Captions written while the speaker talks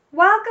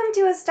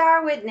Welcome to A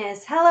Star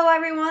Witness. Hello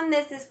everyone,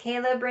 this is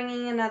Kayla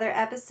bringing another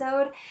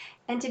episode.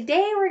 And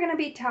today we're going to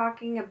be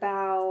talking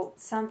about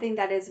something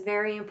that is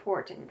very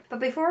important. But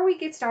before we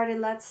get started,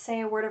 let's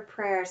say a word of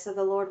prayer so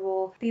the Lord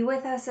will be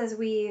with us as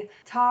we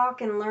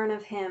talk and learn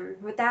of Him.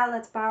 With that,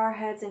 let's bow our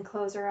heads and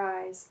close our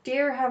eyes.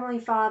 Dear Heavenly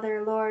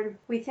Father, Lord,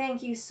 we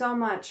thank you so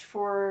much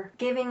for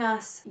giving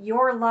us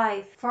your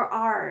life for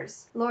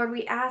ours. Lord,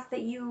 we ask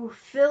that you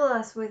fill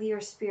us with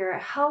your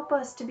Spirit. Help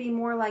us to be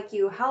more like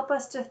you. Help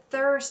us to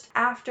thirst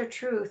after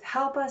truth.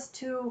 Help us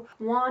to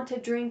want to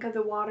drink of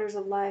the waters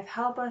of life.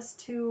 Help us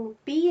to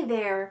be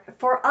there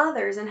for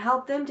others and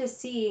help them to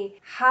see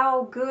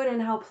how good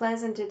and how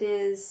pleasant it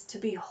is to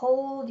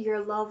behold your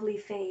lovely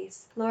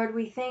face. Lord,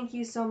 we thank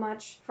you so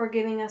much for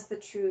giving us the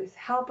truth.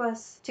 Help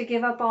us to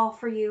give up all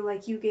for you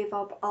like you gave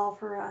up all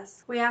for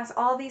us. We ask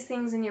all these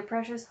things in your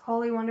precious,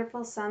 holy,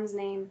 wonderful Son's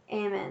name.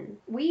 Amen.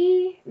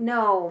 We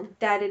know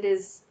that it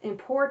is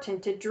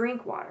important to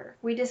drink water.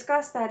 We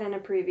discussed that in a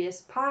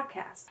previous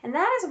podcast. And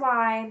that is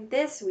why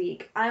this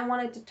week I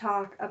wanted to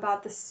talk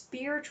about the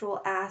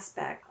spiritual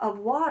aspect of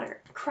water.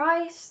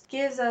 Christ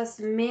gives us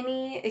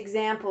many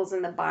examples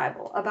in the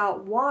Bible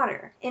about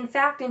water. In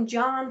fact, in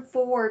John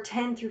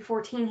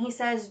 4:10-14, he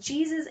says,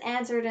 Jesus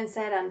answered and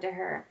said unto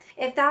her,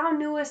 If thou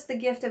knewest the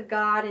gift of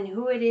God, and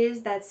who it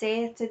is that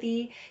saith to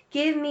thee,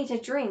 Give me to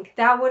drink,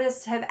 thou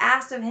wouldst have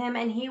asked of him,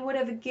 and he would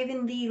have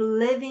given thee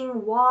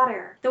living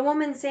water. The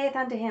woman saith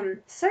unto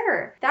him,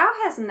 Sir, thou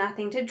hast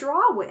nothing to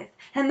draw with,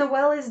 and the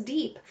well is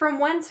deep. From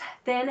whence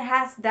then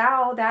hast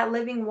thou that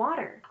living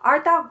water?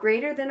 Art thou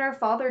greater than our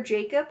father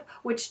Jacob,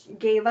 which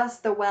gave us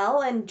the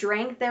well, and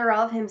drank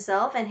thereof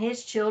himself, and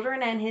his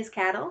children, and his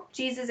cattle?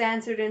 Jesus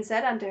answered and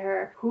said unto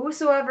her,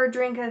 Whosoever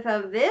drinketh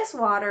of this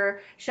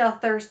water shall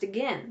thirst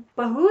again.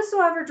 But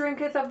whosoever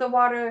drinketh of the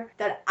water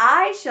that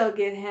I shall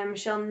give him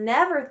shall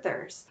never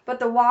thirst. But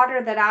the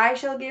water that I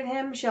shall give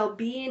him shall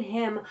be in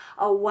him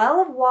a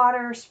well of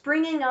water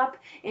springing up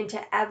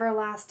into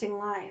everlasting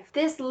life.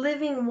 This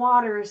living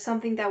water is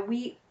something that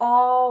we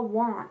all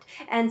want,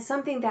 and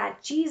something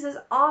that Jesus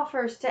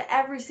offers to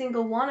every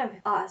single one of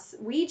us.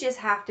 We just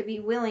have to be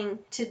willing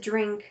to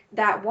drink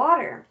that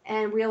water,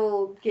 and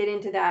we'll get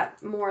into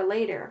that more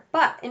later.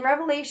 But in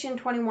Revelation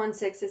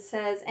 21:6 it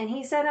says, And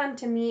he said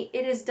unto me,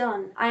 It is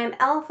done. I am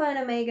Alpha and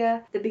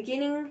Omega, the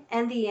beginning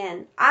and the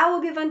end. I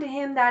will give unto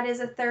him that is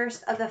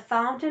athirst of the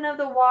fountain of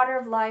the water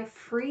of life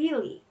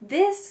freely.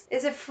 This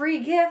is a free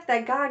gift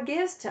that God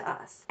gives to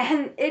us,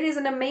 and it is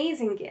an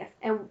amazing gift,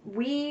 and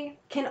we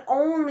can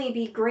only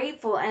be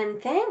grateful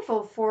and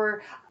thankful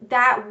for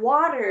that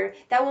water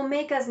that will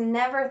make us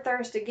never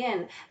thirst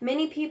again.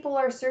 Many people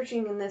are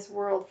searching in this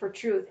world for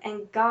truth,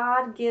 and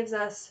God gives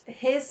us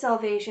his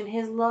salvation,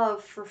 his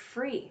love for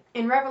free.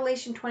 In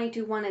Revelation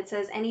 22:1 it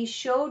says, And he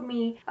showed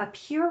me a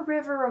pure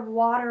river of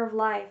water of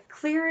life,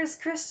 clear as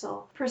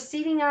crystal,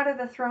 proceeding out of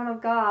the throne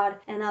of God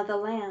and of the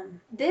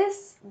Lamb.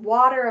 This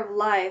water of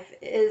life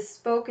is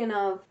spoken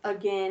of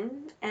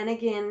again and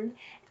again,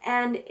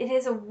 and it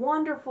is a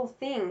wonderful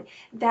thing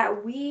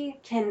that we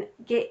can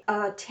get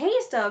a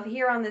taste of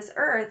here on this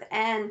earth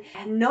and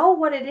know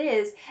what it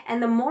is.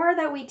 And the more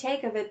that we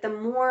take of it, the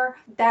more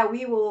that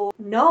we will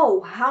know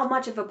how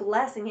much of a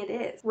blessing it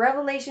is.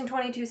 Revelation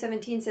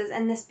 22:17 says,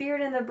 And the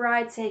Spirit and the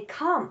bride say,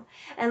 Come.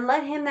 And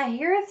let him that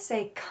heareth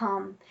say,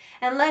 Come.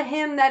 And let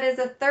him that is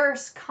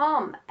athirst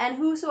come. And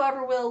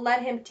whosoever will,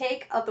 let him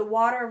take of the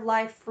water of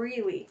life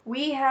freely.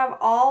 We have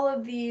all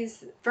of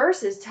these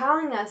verses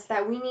telling us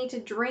that we need to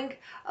drink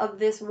of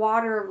this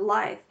water of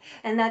life,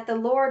 and that the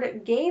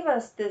Lord gave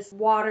us this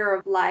water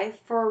of life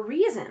for a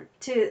reason,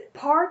 to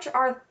parch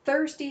our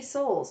thirsty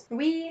souls.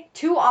 We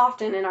too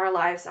often in our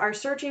lives are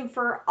searching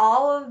for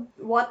all of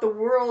what the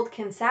world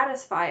can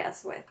satisfy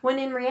us with, when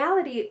in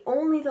reality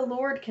only the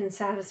Lord can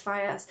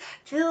satisfy us,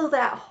 fill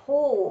that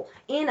hole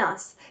in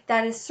us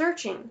that is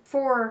searching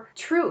for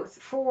truth,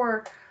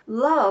 for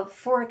love,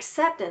 for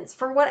acceptance,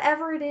 for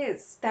whatever it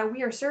is that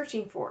we are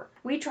searching for.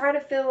 We try to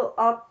fill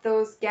up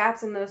those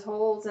gaps and those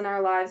holes in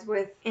our lives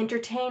with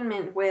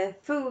entertainment, with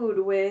food,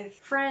 with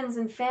friends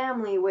and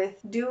family, with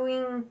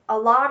doing a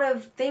lot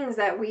of things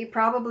that we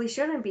probably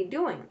shouldn't be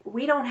doing.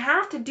 We don't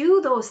have to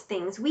do those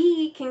things.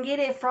 We can get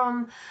it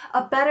from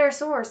a better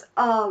source,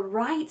 a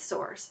right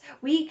source.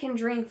 We can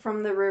drink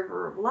from the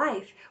river of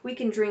life. We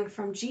can drink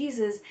from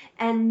Jesus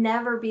and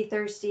never be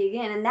thirsty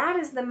again. And that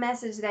is the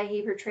message that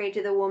he portrayed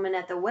to the woman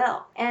at the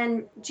well.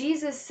 And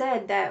Jesus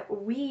said that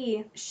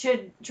we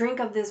should drink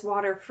of this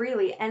water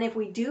freely. And if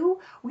we do,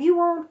 we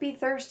won't be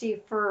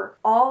thirsty for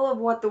all of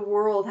what the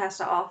world has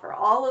to offer,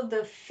 all of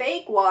the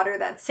fake water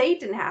that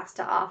Satan has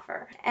to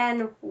offer.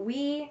 And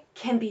we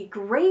can be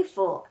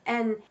grateful.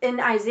 And in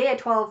Isaiah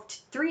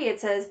 12:3 it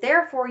says,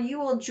 Therefore you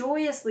will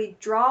joyously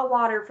draw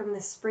water from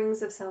the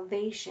springs of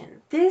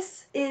salvation.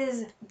 This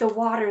is the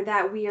water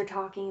that we are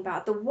talking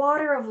about, the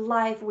water of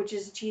life, which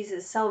is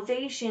Jesus,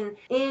 salvation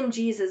in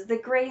Jesus, the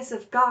grace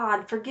of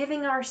God,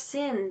 forgiving our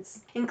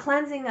sins and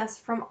cleansing us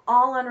from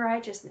all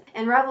unrighteousness.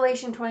 And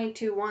Revelation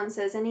 22:1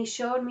 says, "And he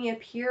showed me a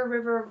pure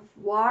river of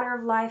water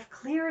of life,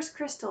 clear as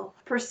crystal,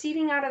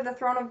 proceeding out of the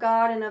throne of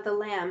God and of the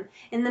Lamb.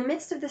 In the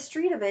midst of the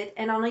street of it,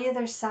 and on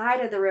either side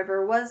of the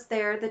river, was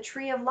there the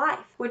tree of life,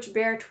 which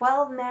bare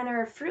 12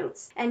 manner of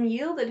fruits, and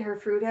yielded her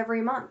fruit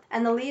every month.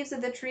 And the leaves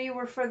of the tree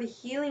were for the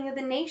healing of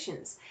the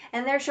nations.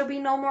 And there shall be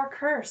no more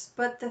curse,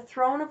 but the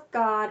throne of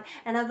God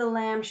and of the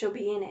Lamb shall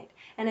be in it.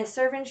 And his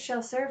servants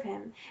shall serve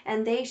him,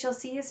 and they shall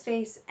see his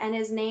face, and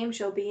his name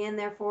shall be in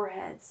their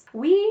foreheads."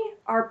 We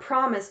are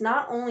promised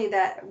not only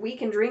that we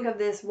can drink of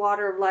this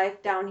water of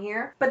life down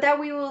here, but that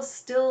we will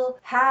still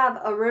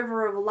have a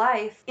river of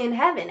life in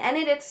heaven. And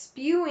it is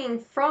spewing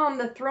from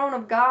the throne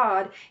of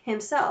God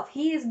himself.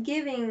 He is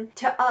giving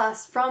to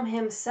us from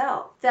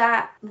himself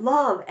that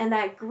love and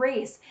that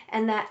grace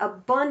and that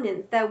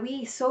abundance that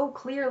we so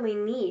clearly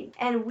need.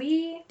 And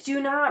we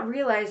do not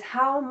realize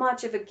how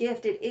much of a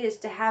gift it is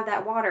to have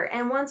that water.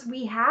 And once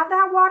we have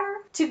that water,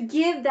 to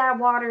give that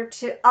water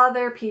to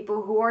other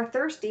people who are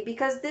thirsty,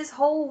 because this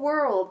whole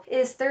world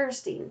is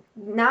thirsty,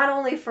 not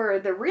only for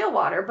the real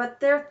water, but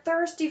they're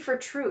thirsty for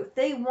truth.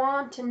 They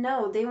want to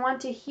know, they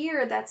want to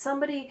hear that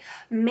somebody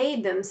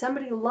made them,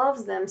 somebody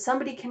loves them,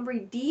 somebody can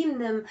redeem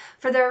them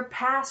for their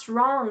past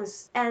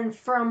wrongs and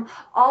from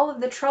all of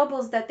the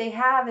troubles that they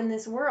have in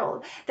this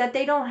world, that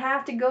they don't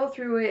have to go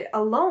through it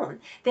alone.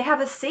 They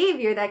have a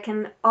Savior that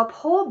can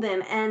uphold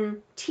them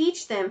and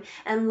teach them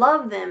and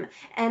love them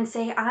and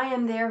say, "I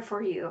am there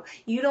for you.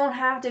 You don't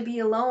have to be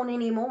alone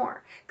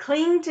anymore.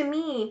 Cling to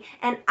me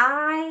and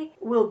I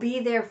will be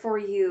there for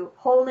you,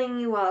 holding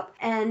you up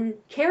and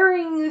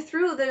carrying you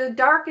through the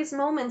darkest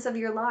moments of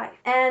your life."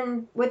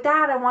 And with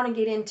that, I want to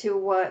get into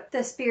what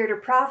the Spirit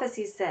of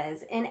Prophecy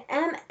says. In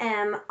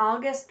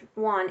August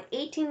 1,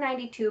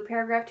 1892,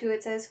 paragraph 2,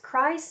 it says,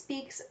 "Christ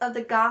speaks of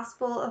the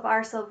gospel of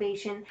our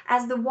salvation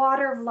as the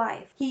water of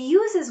life. He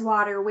uses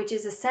water, which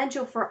is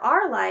essential for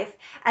our life,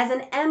 as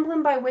an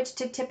emblem by which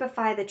to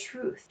typify the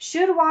truth.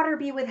 Should water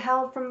be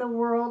withheld from the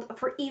world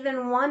for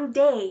even one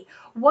day,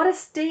 what a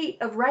state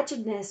of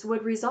wretchedness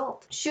would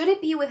result. Should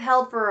it be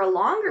withheld for a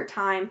longer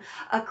time,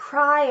 a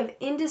cry of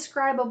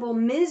indescribable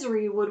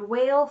misery would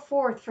wail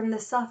forth from the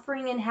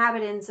suffering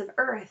inhabitants of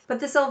earth. But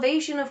the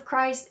salvation of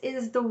Christ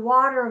is the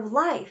water of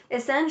life,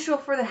 essential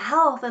for the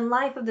health and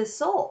life of the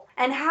soul.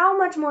 And how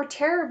much more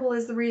terrible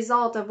is the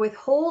result of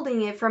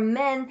withholding it from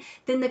men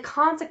than the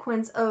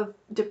consequence of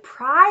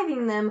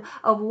depriving them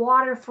of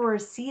water for a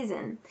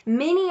season.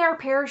 Many are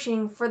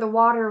perishing for the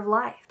water of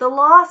life. The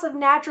loss of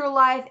natural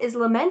life is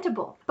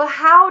lamentable. But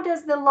how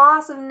does the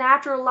loss of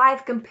natural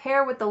life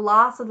compare with the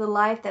loss of the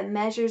life that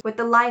measures with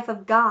the life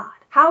of God?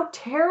 How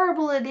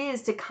terrible it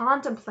is to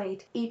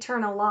contemplate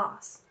eternal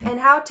loss. And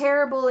how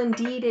terrible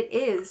indeed it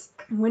is.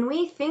 When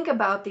we think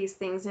about these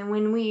things and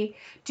when we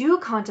do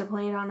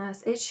contemplate on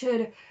us, it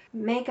should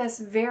make us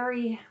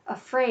very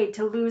afraid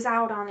to lose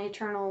out on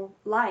eternal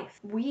life.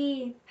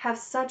 We have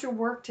such a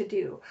work to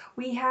do.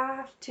 We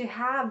have to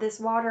have this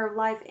water of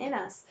life in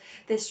us,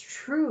 this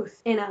truth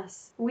in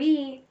us.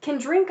 We can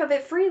drink of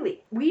it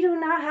freely. We do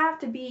not have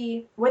to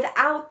be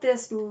without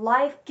this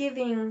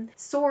life-giving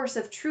source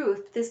of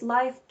truth, this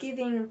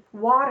life-giving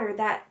water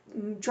that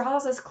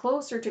draws us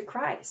closer to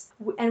Christ.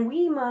 And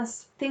we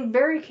must think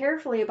very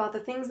carefully about the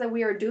things that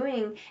we are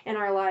doing in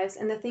our lives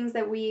and the things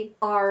that we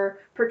are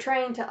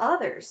portraying to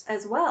others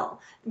as well.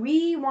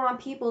 We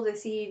want people to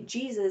see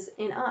Jesus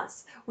in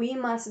us. We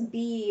must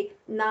be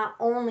not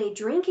only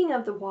drinking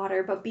of the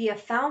water, but be a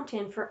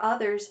fountain for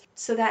others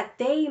so that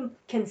they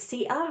can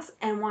see us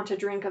and want to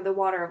drink of the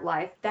water of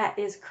life that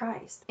is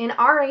Christ. In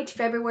RH,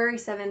 February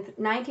 7th,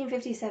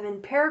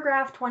 1957,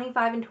 paragraph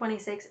 25 and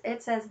 26,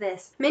 it says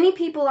this: "Many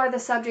people are the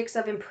subjects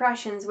of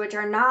impressions which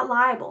are not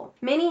liable.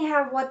 Many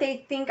have what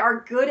they think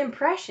are good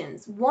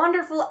impressions,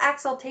 wonderful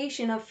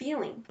exaltation of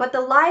feeling. But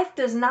the life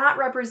does not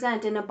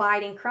represent an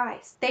abiding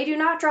Christ. They do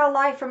not draw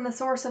life from the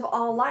source of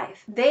all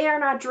life. They are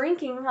not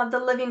drinking of the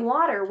living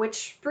water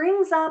which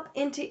springs up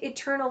into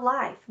eternal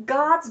life.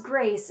 God's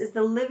grace is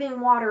the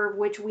living water of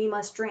which we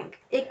must drink.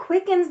 It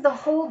quickens the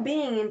whole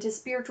being into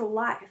spiritual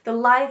life, the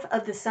life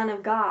of the Son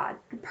of God.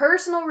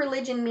 Personal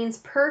religion means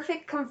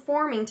perfect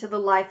conforming to the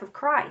life of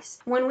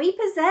Christ. When we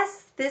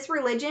possess this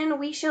religion,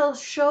 we shall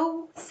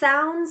show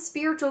sound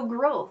spiritual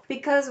growth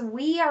because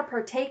we are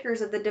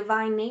partakers of the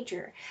divine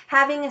nature,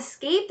 having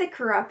escaped the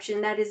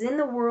corruption that is in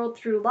the world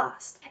through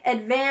lust.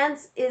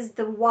 Advance is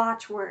the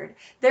watchword.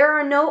 There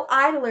are no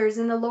idlers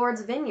in the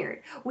Lord's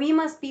vineyard. We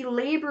must be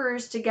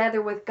laborers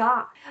together with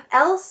God,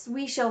 else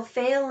we shall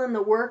fail in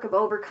the work of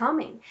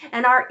overcoming,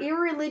 and our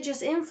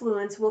irreligious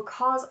influence will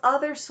cause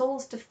other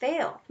souls to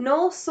fail.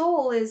 No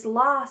soul is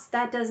lost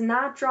that does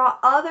not draw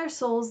other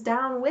souls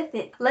down with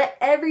it. Let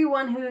everyone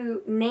one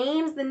who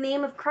names the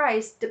name of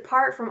Christ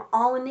depart from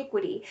all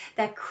iniquity,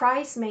 that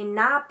Christ may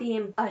not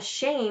be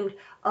ashamed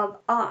of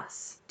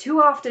us.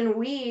 Too often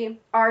we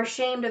are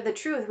ashamed of the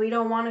truth. We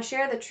don't want to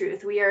share the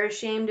truth. We are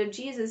ashamed of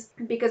Jesus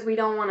because we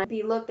don't want to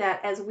be looked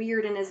at as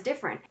weird and as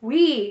different.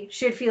 We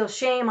should feel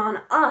shame on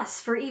us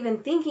for even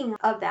thinking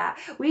of that.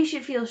 We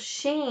should feel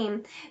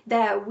shame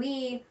that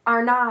we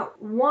are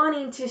not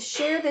wanting to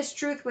share this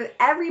truth with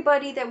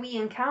everybody that we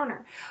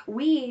encounter.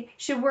 We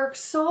should work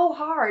so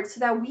hard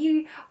so that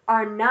we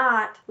are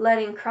not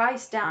letting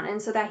Christ down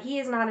and so that he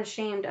is not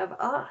ashamed of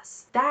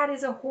us. That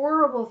is a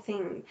horrible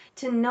thing,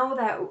 to know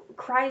that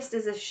Christ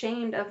is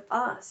ashamed of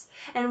us.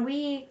 And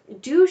we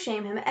do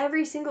shame him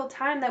every single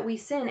time that we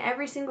sin,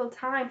 every single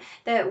time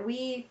that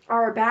we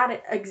are a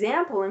bad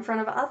example in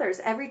front of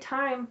others, every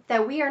time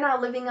that we are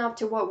not living up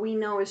to what we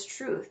know is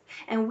truth.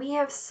 And we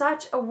have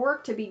such a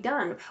work to be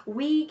done.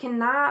 We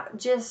cannot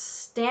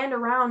just stand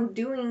around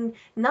doing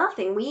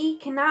nothing. We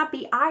cannot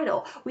be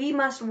idle. We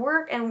must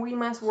work, and we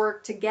must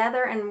work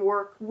together and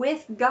work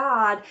with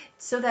God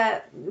so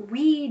that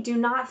we do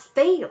not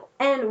fail.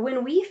 And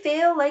when we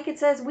fail, like it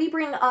says, we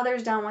bring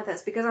others down with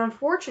us, because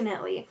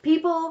unfortunately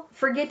people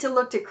forget to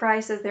look to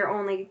Christ as their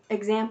only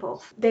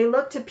example. They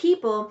look to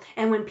people,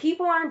 and when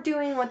people aren't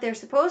doing what they're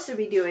supposed to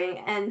be doing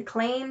and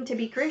claim to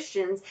be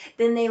Christians,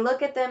 then they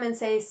look at them and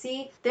say,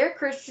 see, they're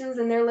Christians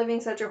and they're living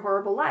such a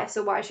horrible life,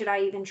 so why should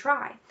I even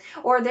try?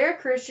 Or they're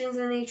Christians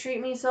and they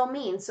treat me so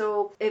mean,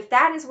 so if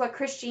that is what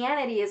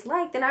Christianity is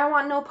like, then I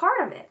want no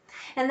part of it.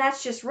 And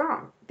that's just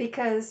wrong,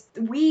 because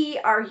we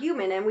are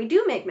human and we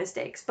do make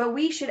mistakes, but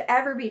we should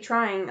ever be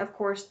trying, of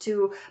course,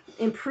 to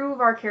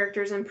improve our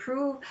characters,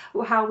 improve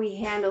how we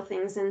handle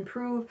things,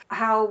 improve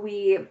how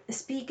we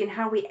speak and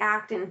how we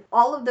act and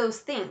all of those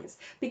things,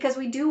 because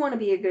we do want to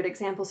be a good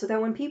example, so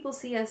that when people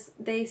see us,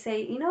 they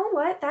say, you know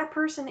what, that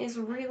person is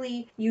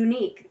really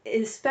unique,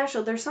 is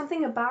special, there's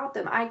something about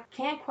them. I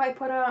can't quite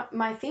put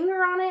my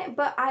finger on it,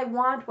 but I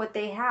want what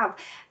they have.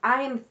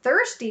 I am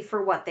thirsty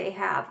for what they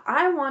have.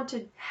 I want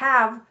to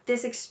have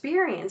this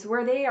experience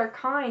where they are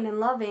kind and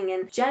loving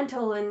and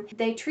gentle and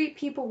they treat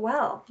people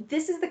well.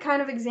 This is the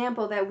kind of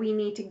example that we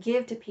need to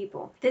give to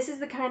people. This is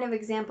the kind of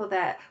example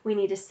that we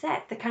need to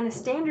set, the kind of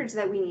standards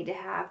that we need to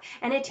have.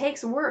 And it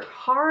takes work,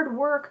 hard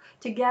work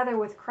together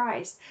with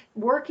Christ,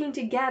 working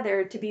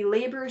together to be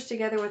laborers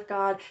together with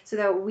God so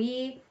that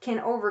we can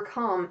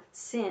overcome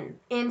sin.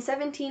 In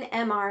 17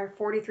 MR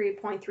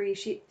 43.3,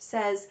 she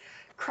says,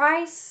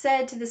 Christ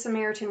said to the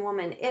Samaritan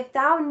woman, if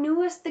thou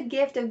knewest the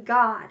gift of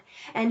God,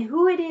 and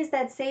who it is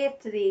that saith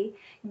to thee,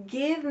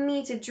 give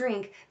me to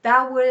drink,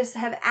 thou wouldst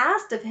have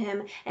asked of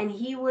him, and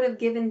he would have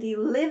given thee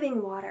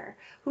living water.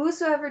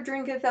 Whosoever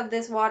drinketh of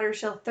this water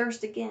shall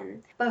thirst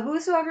again. But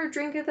whosoever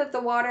drinketh of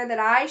the water that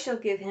I shall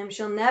give him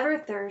shall never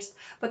thirst,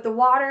 but the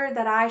water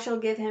that I shall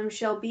give him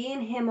shall be in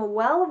him a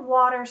well of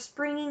water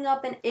springing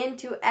up and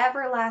into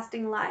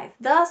everlasting life.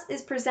 Thus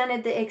is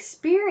presented the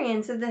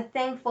experience of the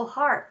thankful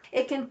heart.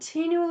 It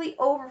continually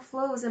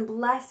overflows in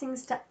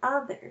blessings to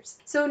others.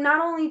 So not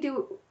only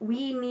do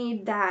we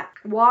need that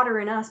water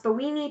in us, but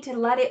we need to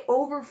let it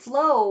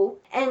overflow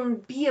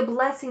and be a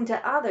blessing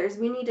to others.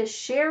 We need to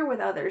share with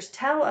others,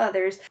 tell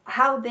others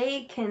how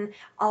they can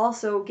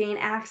also gain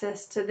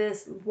access to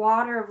this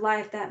water of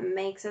life that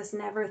makes us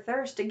never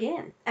thirst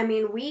again. I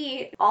mean,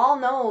 we all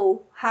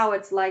know how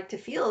it's like to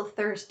feel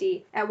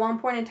thirsty at one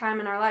point in time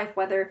in our life,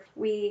 whether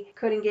we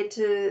couldn't get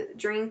to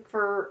drink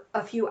for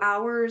a few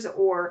hours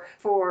or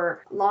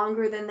for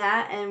longer than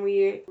that, and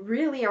we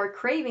really are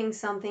craving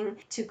something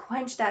to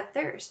quench that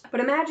thirst.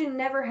 But imagine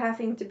never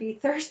having to be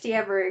thirsty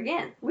ever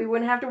again. We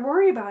wouldn't have to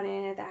worry about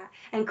any of that.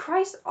 And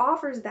Christ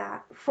offers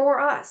that for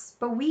us,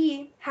 but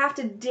we have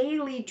to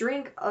daily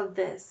drink of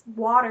this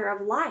water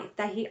of life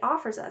that he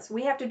offers us.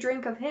 We have to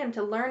drink of him,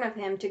 to learn of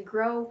him, to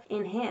grow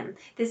in him.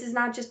 This is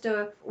not just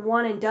a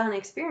one and done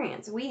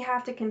experience. We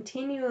have to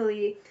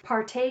continually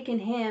partake in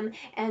him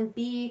and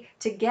be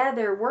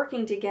together,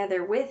 working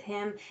together with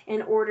him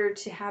in order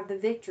to have the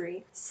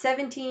victory.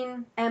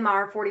 17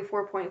 MR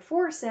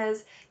 44.4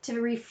 says, to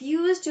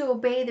refuse to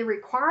obey the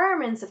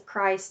requirements of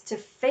Christ, to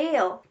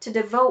fail to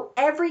devote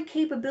every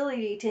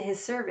capability to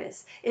his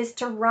service, is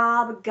to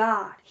rob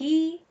God.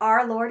 He,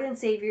 our Lord and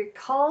Savior,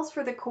 calls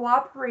for the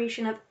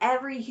cooperation of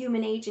every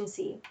human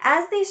agency.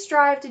 As they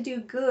strive to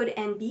do good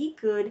and be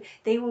good,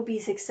 they will be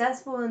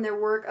successful in their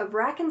work of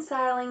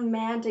reconciling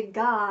man to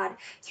God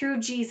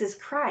through Jesus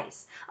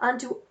Christ,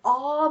 unto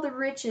all the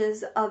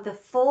riches of the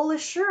full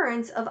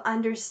assurance of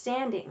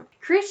understanding.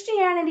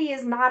 Christianity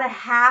is not a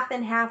half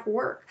and half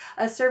work,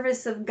 a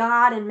service of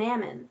God and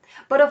mammon,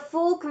 but a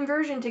full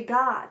conversion to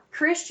God.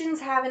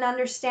 Christians have an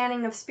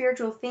understanding of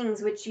spiritual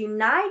things which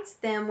unites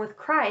them with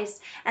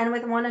Christ and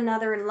with one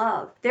another in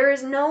love. There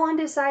is no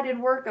undecided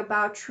work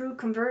about true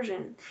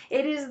conversion.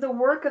 It is the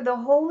work of the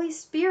Holy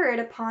Spirit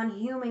upon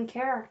human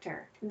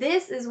character.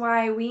 This is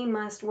why we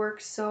must work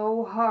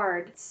so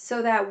hard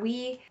so that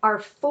we are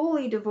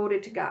fully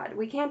devoted to God.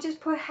 We can't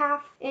just put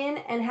half in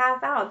and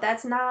half out.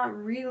 That's not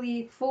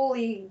really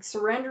fully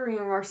surrendering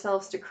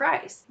ourselves to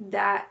Christ.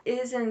 That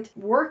isn't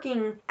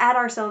working at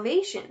our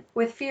salvation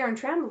with fear and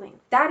trembling.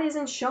 That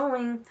isn't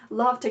showing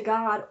love to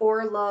God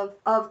or love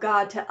of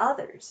God to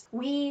others.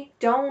 We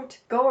don't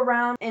go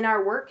around in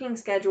our working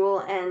schedule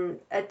and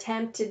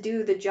attempt to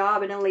do the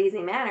job in a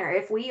lazy manner.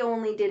 If we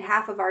only did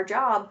half of our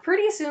job,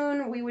 pretty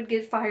soon we would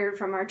get fired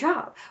from our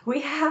job.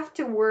 We have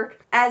to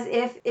work as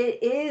if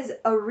it is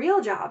a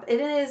real job. It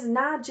is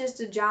not just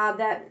a job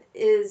that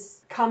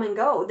is come and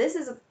go. This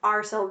is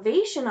our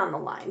salvation on the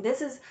line.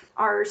 This is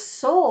our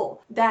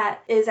soul that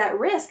is at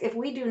risk if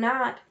we do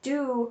not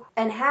do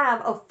and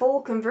have a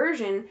full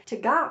conversion to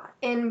God.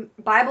 In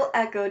Bible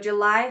Echo,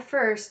 July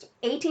 1st,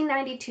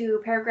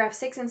 1892, paragraph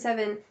 6 and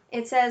 7,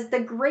 it says, "The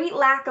great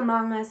lack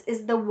among us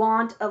is the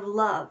want of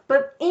love.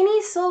 But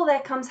any soul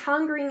that comes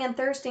hungering and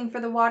thirsting for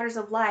the waters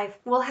of life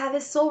will have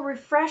his soul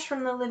refreshed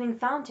from the living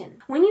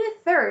fountain. When you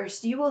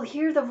thirst, you will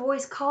hear the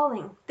voice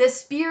calling. The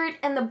Spirit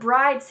and the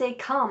bride say,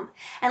 'Come.'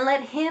 And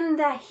let him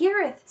that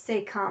heareth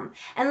say, 'Come.'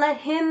 And let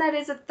him that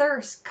is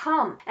athirst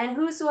come. And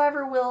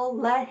whosoever will,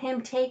 let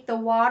him take the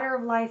water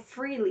of life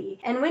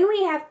freely. And when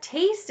we have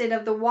tasted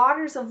of the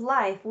waters of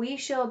life, we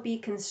shall be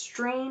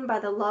constrained by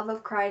the love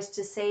of Christ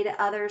to say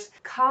to others,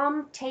 'Come,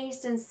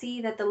 taste and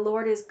see that the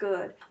Lord is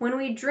good.' When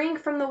we drink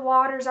from the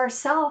waters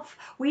ourselves,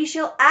 we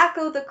shall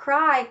echo the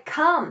cry,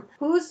 'Come.'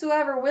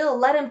 Whosoever will,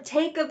 let him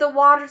take of the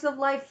waters of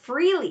life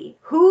freely.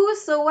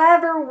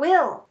 Whosoever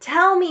will.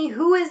 Tell me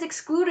who is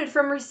excluded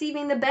from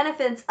receiving the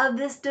benefits of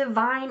this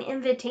divine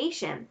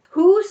invitation.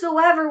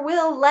 Whosoever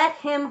will, let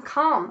him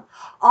come.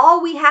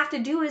 All we have to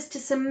do is to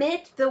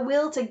submit the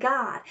will to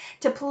God,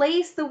 to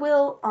place the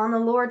will on the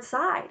Lord's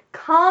side.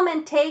 Come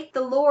and take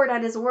the Lord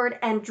at his word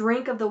and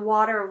drink of the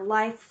water of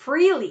life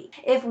freely.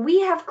 If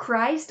we have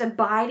Christ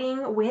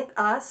abiding with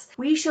us,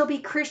 we shall be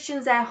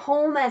Christians at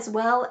home as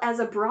well as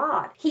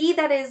abroad. He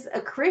that is a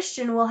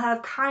Christian will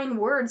have kind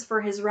words for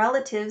his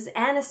relatives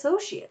and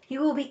associates. He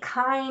will be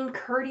kind,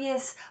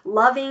 courteous,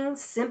 loving,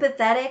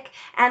 sympathetic,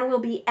 and will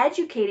be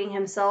educating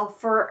himself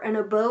for an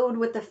abode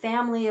with the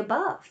family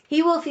above.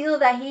 He will feel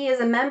that he is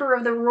a member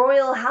of the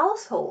royal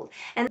household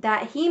and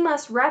that he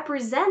must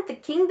represent the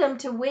kingdom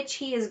to which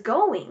he is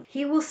going.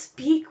 He will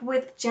speak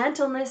with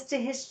gentleness to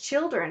his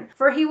children,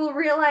 for he will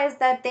realize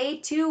that they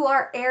too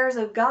are heirs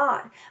of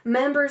God,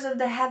 members of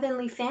the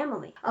heavenly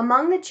family.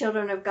 Among the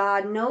children of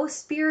God, no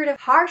spirit of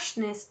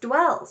harshness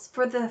dwells,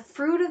 for the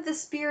fruit of the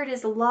Spirit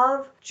is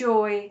love,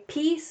 joy,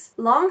 peace,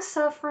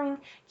 long-suffering,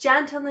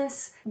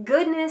 gentleness,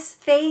 goodness,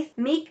 faith,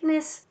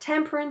 meekness,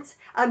 temperance.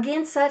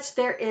 Against such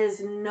there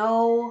is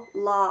no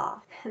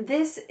law."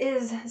 This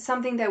is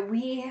something that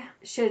we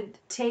should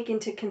take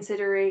into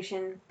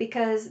consideration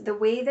because the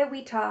way that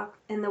we talk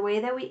and the way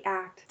that we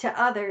act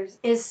to others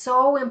is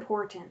so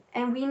important.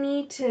 And we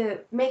need to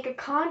make a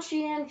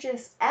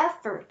conscientious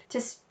effort to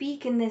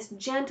speak in this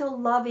gentle,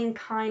 loving,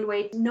 kind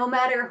way, no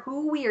matter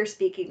who we are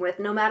speaking with,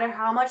 no matter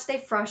how much they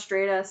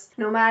frustrate us,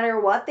 no matter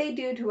what they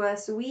do to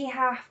us. We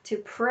have to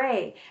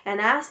pray and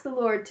ask the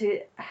Lord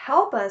to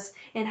help us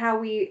in how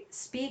we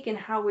speak and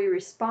how we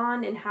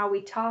respond and how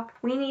we talk.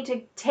 We need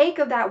to take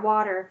of that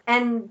water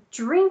and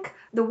drink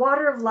the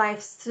water of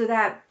life so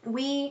that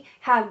we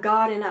have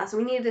God in us.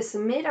 We need to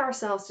submit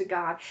ourselves to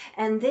God.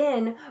 And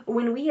then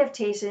when we have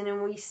tasted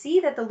and we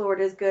see that the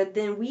Lord is good,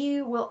 then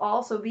we will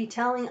also be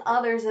telling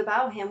others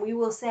about him. We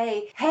will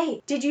say,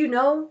 "Hey, did you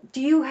know?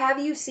 Have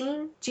you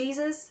seen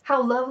Jesus?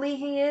 How lovely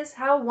he is,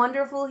 how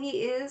wonderful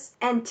he is,"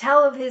 and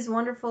tell of his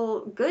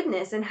wonderful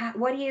goodness and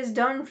what he has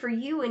done for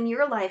you in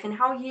your life and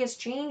how he has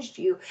changed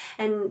you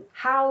and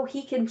how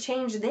he can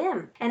change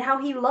them and how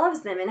he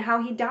loves them and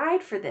how he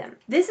died for them.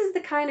 This is the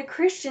kind of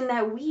Christian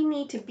that we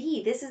need to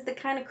be. This is the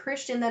kind of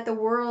Christian that the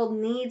world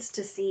needs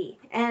to see.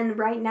 And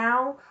right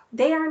now,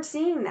 they aren't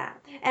seeing that.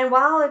 And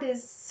while it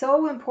is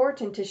so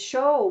important to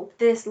show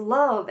this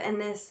love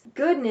and this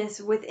goodness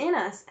within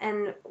us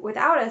and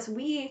without us,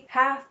 we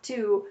have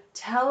to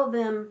tell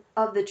them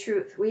of the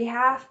truth. We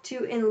have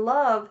to, in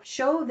love,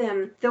 show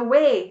them the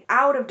way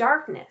out of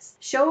darkness.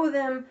 Show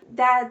them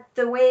that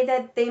the way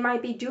that they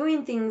might be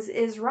doing things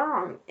is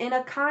wrong. In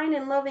a kind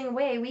and loving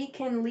way, we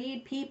can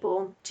lead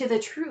people to the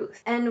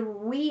truth. And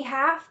we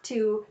have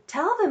to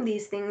tell them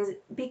these things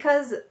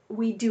because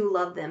we do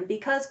love them,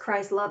 because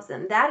Christ loves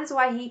them. That is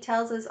why he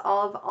tells us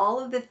all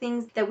of the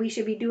things that we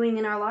should be doing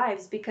in our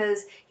lives,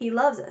 because he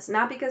loves us,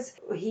 not because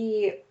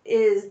he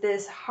is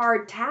this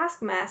hard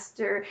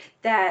taskmaster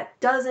that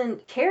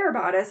doesn't care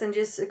about us and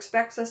just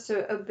expects us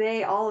to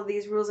obey all of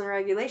these rules and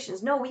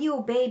regulations. No, we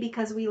obey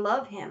because we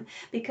love him,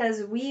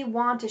 because we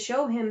want to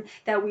show him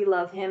that we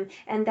love him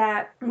and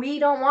that we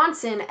don't want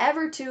sin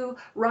ever to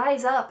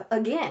rise up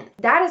again.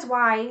 That is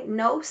why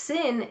no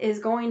sin is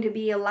going to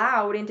be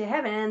allowed into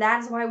heaven, and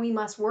that is why we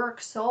must work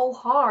so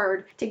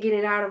hard to get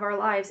it out of our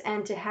lives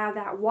and to have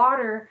that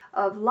water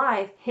of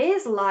life,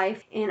 his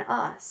life, in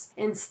us,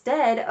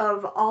 instead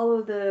of all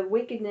of the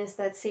wickedness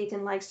that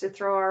Satan likes to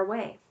throw our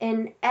way.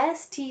 In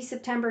St.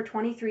 September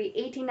 23,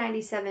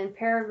 1897,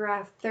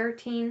 paragraph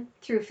 13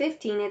 through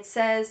 15, it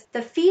says,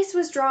 "The feast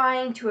was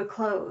drawing to a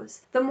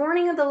close. The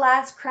morning of the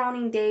last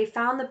crowning day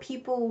found the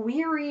people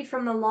wearied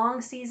from the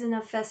long season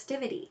of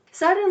festivity.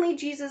 Suddenly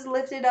Jesus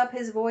lifted up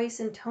his voice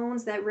in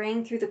tones that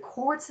rang through the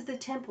courts of the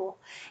temple.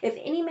 If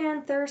any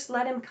man thirst,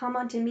 let him come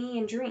unto me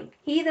and drink.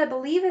 He that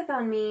believeth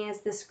on me,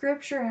 as the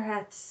scripture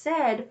hath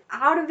said,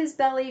 out of his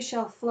belly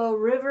shall flow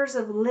rivers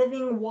of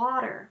living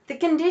water." The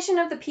condition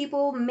of the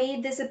people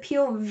made this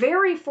appeal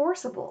very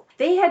forcible.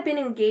 They had been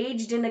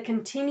engaged in a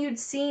continued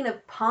scene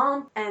of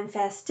pomp and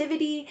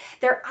festivity.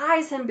 Their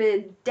eyes had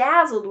been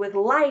dazzled with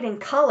light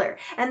and color,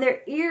 and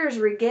their ears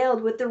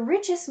regaled with the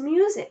richest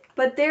music.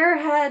 But there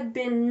had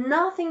been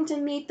nothing to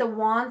meet the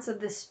wants of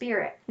the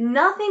spirit,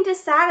 nothing to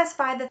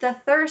satisfy the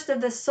thirst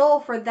of the soul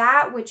for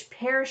that which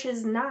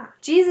perishes not.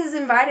 Jesus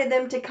invited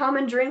them to come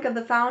and drink of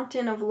the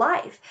fountain of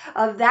life,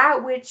 of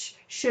that which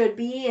should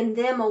be in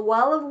them a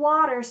well of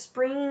water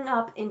springing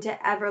up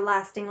into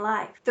everlasting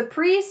life. The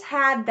priests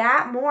had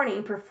that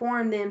morning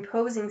performed the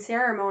imposing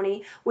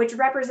ceremony which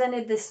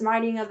represented the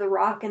smiting of the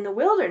rock in the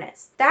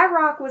wilderness. That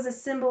rock was a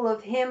symbol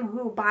of him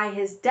who by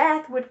his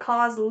death would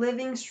cause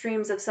living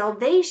streams of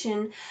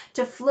salvation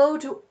to flow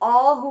to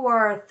all who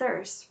are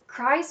athirst.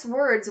 Christ's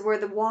words were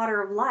the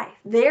water of life.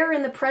 There,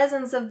 in the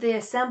presence of the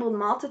assembled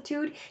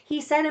multitude,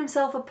 he set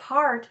himself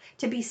apart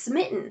to be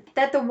smitten,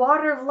 that the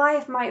water of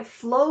life might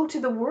flow to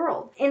the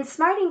world. In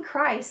smiting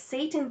Christ,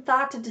 Satan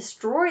thought to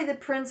destroy the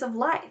Prince of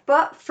Life,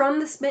 but from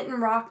the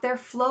smitten rock there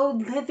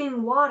flowed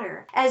living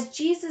water. As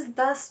Jesus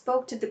thus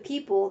spoke to the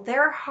people,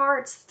 their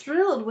hearts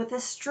thrilled with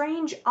a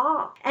strange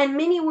awe, and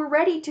many were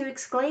ready to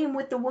exclaim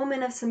with the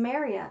woman of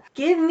Samaria,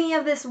 "Give me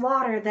of this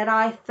water, that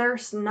I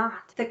thirst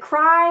not." The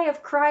cry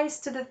of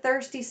Christ to the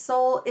thirsty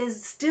soul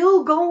is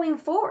still going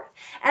forth,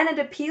 and it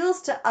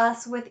appeals to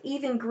us with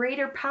even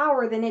greater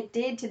power than it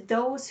did to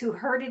those who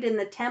heard it in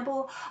the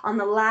temple on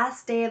the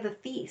last day of the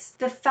feast.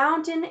 The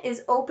fountain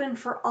is open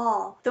for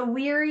all. The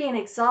weary and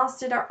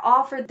exhausted are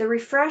offered the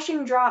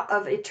refreshing draught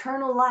of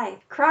eternal life.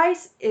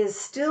 Christ is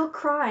still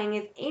crying,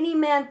 "If any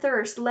man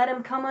thirst, let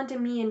him come unto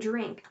me and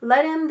drink.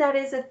 Let him that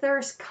is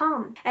athirst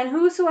come, and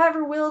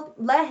whosoever will,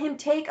 let him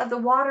take of the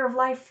water of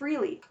life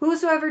freely.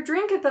 Whosoever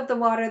drinketh of the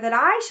water that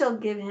I shall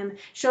give him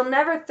shall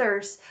never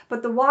thirst,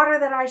 but the water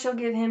that I shall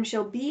give him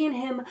shall be in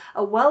him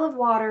a well of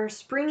water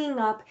springing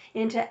up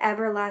into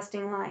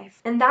everlasting life."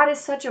 And that is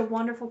such a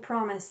wonderful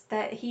promise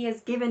that he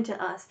has given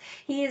to us.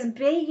 He is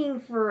begging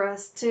for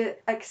us to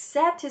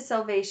accept his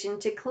salvation,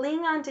 to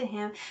cling unto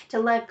him, to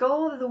let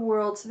go of the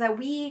world so that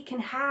we can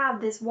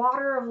have this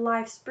water of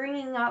life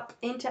springing up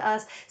into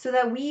us, so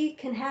that we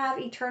can have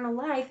eternal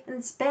life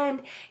and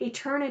spend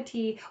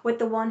eternity with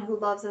the one who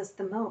loves us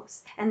the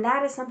most. And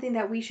that is something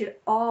that we should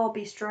all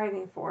be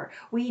striving for.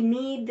 We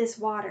need this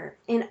water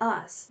in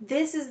us.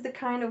 This is the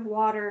kind of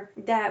water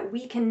that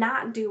we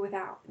cannot do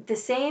without. The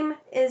same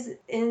is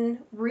in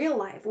real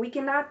life. We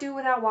cannot do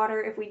without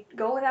water. If we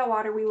go without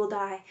water, we will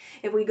die.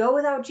 If we go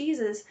without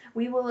Jesus,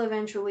 we will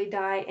eventually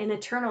die an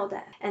eternal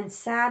death. And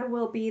sad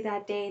will be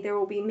that day. There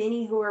will be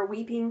many who are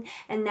weeping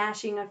and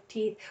gnashing of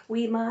teeth.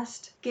 We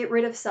must get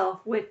rid of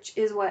self, which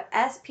is what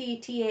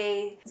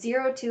SPTA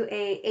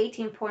 02A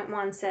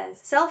 18.1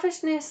 says.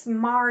 Selfishness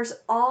mars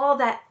all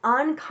that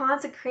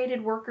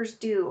unconsecrated workers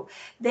do.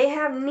 They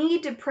have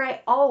need to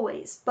pray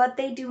always, but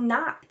they do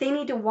not. They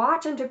need to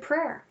watch unto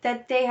prayer,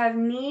 that they have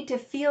need to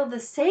feel the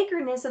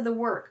sacredness of the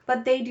work,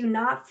 but they do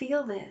not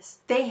feel this.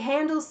 They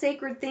handle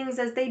sacred things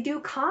as they do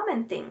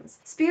common things.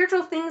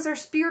 Spiritual things are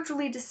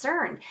spiritually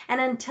discerned,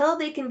 and until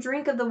they can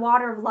drink of the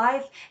water of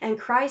life and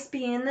Christ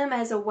be in them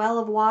as a well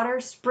of water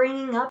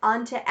springing up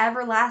unto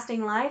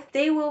everlasting life,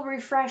 they will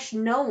refresh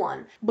no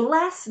one,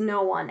 bless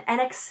no one,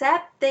 and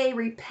except they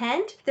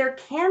repent, their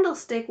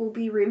candlestick will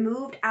be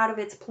removed out of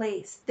its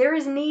place. There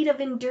is need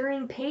of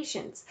enduring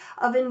patience,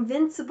 of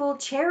invincible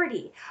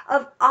charity,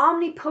 of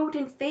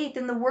omnipotent faith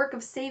in the work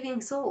of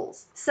saving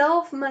souls.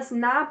 Self must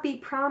not be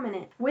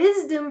prominent.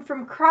 Wisdom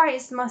from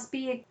Christ must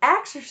be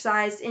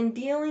exercised in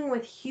dealing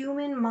with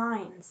human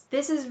minds.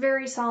 This is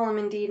very solemn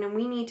indeed, and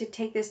we need to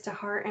take this to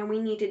heart, and we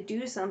need to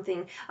do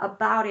something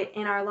about it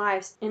in our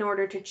lives in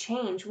order to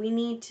change. We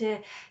need to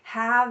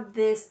have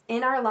this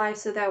in our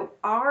lives so that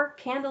our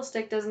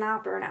candlestick does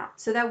not burn out,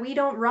 so that we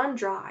don't run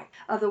dry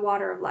of the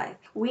water of life.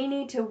 We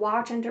need to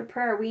watch unto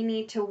prayer. We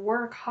need to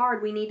work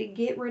hard. We need to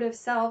get rid of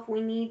self.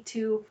 We need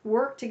to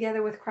work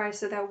together with Christ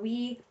so that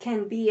we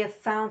can be a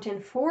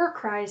fountain for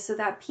Christ, so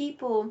that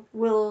people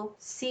will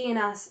see in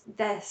us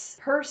this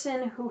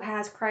person who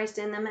has Christ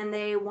in them, and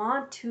they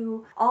want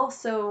to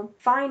also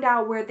find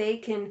out where they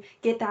can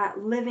get that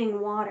living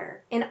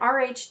water. In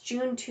RH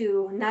June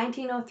 2,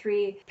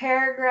 1903,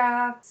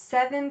 paragraph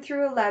 7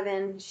 through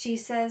 11, she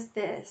says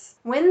this: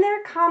 "When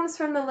there comes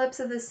from the lips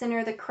of the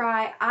sinner the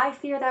cry, 'I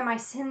fear that my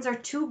sins are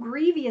too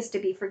grievous to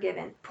be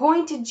forgiven.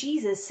 Point to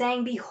Jesus,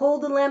 saying,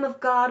 "Behold the Lamb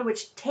of God,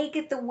 which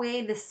taketh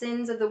away the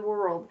sins of the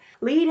world."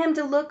 Lead him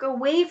to look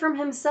away from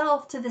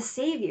himself to the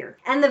Savior,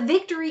 and the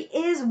victory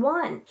is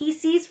won. He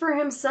sees for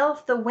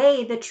himself the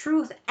way, the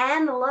truth,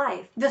 and the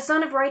life. The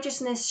Son of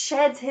Righteousness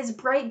sheds his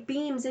bright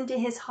beams into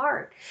his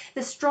heart.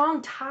 The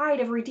strong tide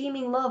of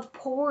redeeming love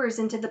pours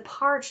into the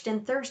parched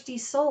and thirsty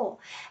soul,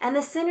 and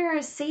the sinner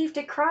is saved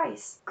to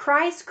Christ.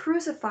 Christ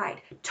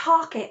crucified.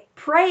 Talk it,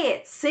 pray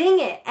it, sing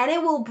it, and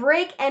it will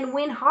break and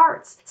win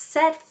hearts.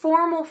 Set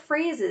formal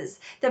phrases.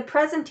 The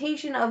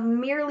presentation of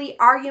merely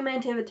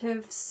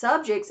argumentative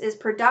subjects is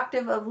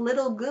productive of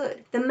little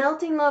good. The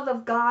melting love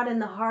of God in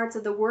the hearts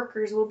of the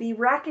workers will be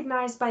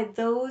recognized by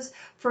those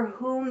for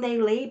whom they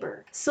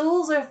labor.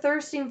 Souls are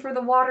thirsting for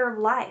the water of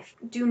life.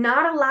 Do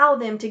not allow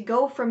them to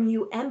go from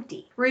you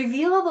empty.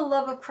 Reveal the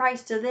love of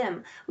Christ to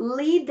them.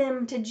 Lead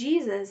them to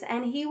Jesus,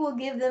 and he will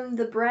give them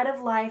the bread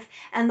of life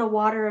and the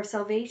water of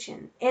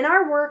salvation. In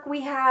our work,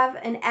 we have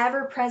an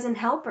ever-present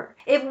helper.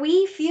 If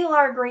we feel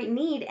our great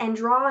need and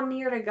draw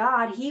near to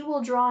God, he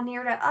will draw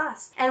near to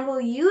us and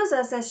will use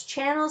us as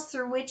channels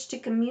through which to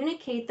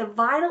communicate the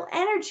vital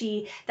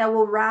energy that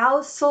will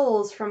rouse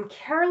souls from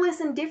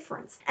careless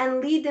indifference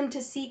and lead them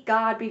to seek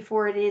God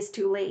before it is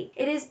too late.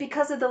 It is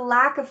because of the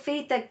lack of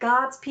faith that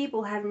God's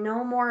people have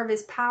no more of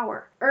his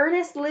power.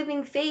 Earnest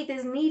living faith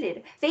is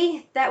needed,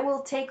 faith that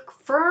will take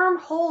firm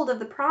hold of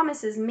the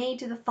promises made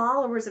to the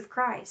followers of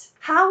Christ.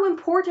 How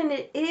important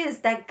it is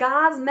that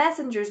God's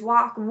messengers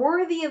walk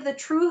worthy of the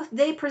truth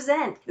they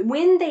present.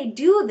 When they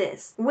do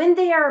this, when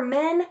they are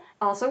men,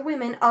 also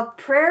women, of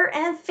prayer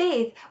and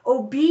faith,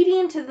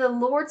 obedient to the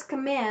Lord's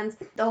commands,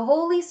 the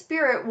Holy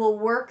Spirit will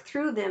work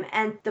through them,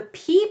 and the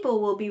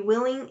people will be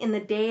willing in the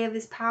day of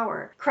his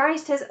power.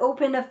 Christ has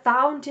opened a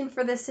fountain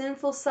for the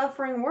sinful,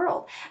 suffering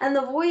world, and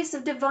the voice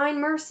of divine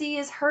mercy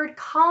is heard.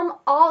 Come,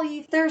 all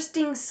ye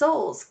thirsting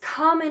souls,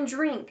 come and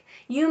drink.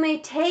 You may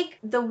take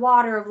the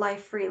water of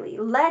life freely.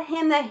 Let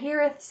him that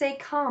heareth say,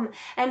 Come,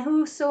 and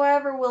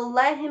whosoever will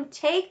let him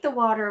take the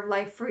water of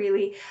life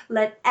freely.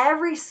 Let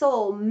every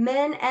soul,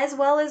 men as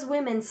well as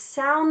women,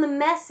 sound the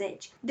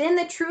message. Then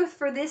the truth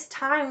for this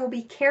time will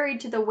be carried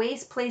to the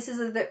waste places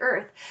of the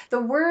earth. The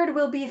word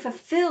will be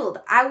fulfilled.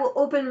 I will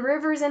open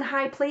rivers in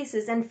high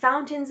places and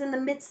fountains in the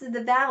midst of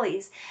the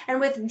valleys, and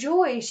with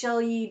joy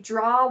shall ye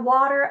draw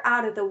water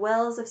out of the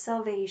wells of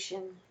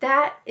salvation.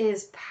 That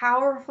is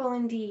powerful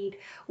indeed.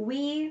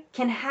 We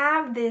can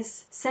have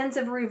this sense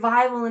of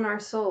revival in our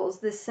souls,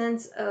 this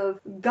sense of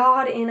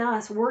God in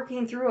us,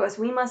 working through us.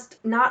 We must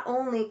not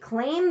only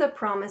claim the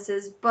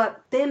promises,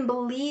 but then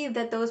believe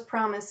that those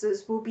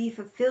promises will be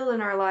fulfilled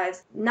in our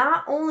lives.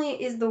 Not only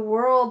is the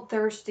world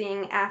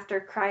thirsting after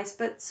Christ,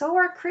 but so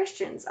are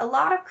Christians. A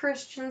lot of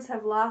Christians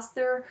have lost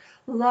their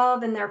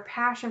love and their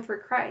passion for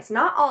Christ.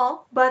 Not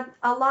all, but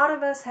a lot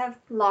of us have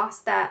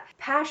lost that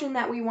passion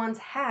that we once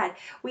had.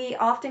 We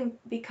often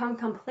become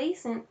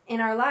complacent in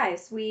our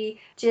lives. We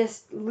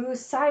just lose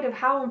sight of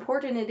how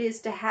important it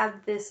is to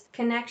have this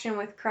connection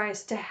with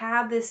Christ, to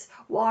have this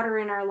water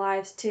in our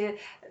lives, to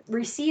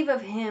receive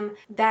of him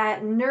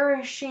that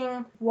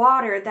nourishing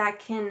water that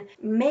can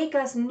make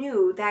us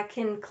new, that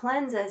can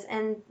cleanse us,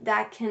 and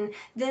that can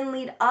then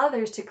lead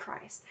others to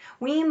Christ.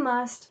 We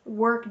must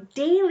work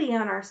daily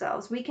on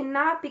ourselves. We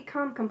cannot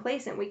become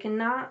complacent. We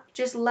cannot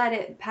just let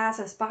it pass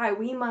us by.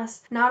 We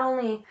must not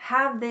only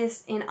have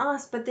this in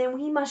us, but then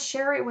we must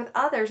share it with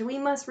others. We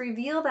must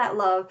reveal that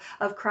love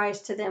of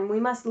Christ to them. We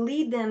must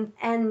lead them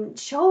and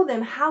show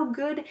them how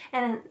good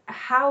and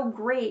how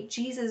great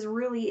Jesus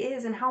really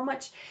is, and how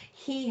much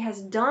he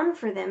has done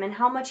for them, and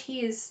how much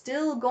he is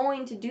still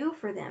going to do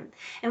for them.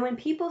 And when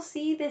people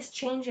see this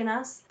change in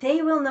us,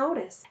 they will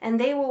notice and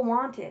they will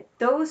want it.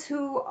 Those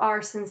who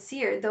are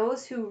sincere,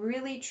 those who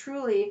really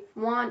truly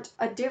want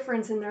a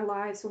difference in their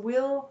lives,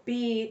 will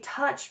be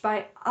touched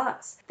by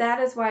us. That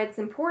is why it's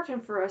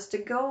important for us to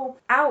go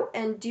out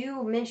and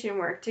do mission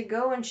work, to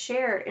go and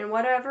share in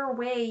whatever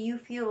way you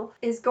feel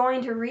is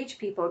going to reach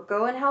people.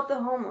 Go and help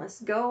the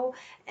homeless. Go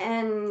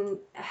and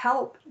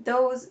help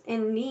those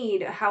in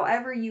need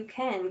however you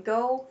can.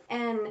 Go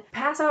and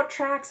pass out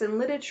tracts and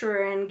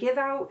literature and give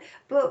out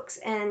books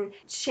and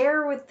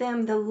share with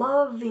them the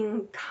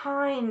loving,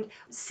 kind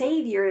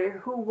Savior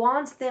who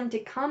wants them to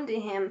come to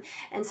him,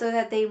 and so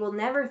that they will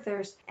never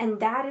thirst. And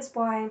that is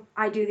why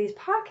I do these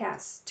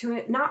podcasts,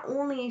 to not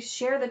only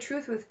share the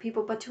truth with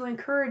people, but to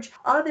encourage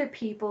other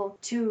people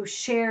to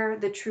share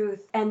the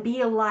truth and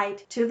be a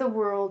light to the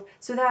world,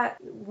 so that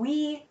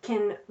we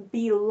can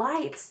be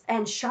lights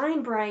and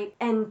shine bright,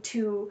 and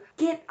to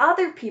get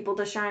other people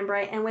to shine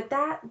bright. And with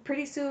that,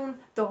 pretty soon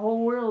the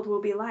whole world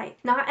will be light.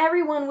 Not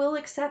everyone will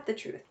accept the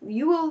truth.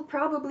 You will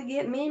probably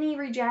get many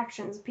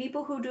rejections,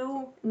 people who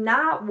do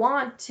not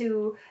want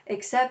to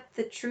accept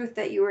the truth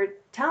that you are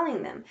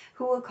telling them,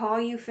 who will call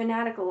you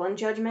fanatical and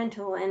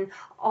judgmental and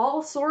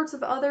all sorts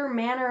of other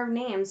manner of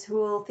names, who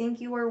will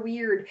think you are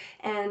weird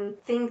and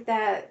think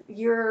that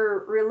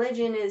your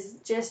religion is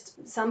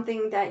just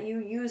something that you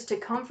use to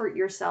comfort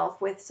yourself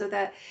with so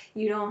that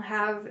you don't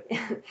have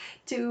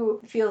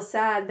to feel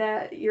sad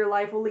that your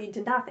life will lead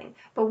to nothing.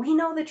 But we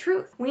know the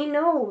truth. We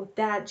know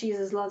that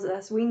Jesus loves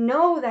us. We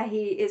know that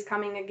he is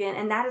coming again,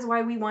 and that is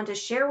why we want to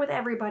share with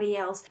everybody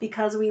else,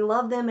 because we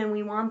love them and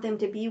we want them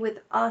to be with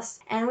us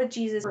and with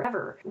Jesus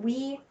forever.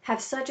 We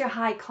have such a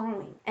high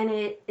calling, and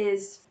it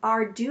is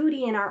our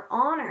duty and our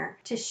honor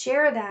to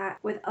share that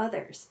with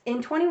others.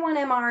 In 21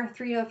 MR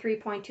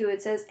 303.2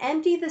 it says,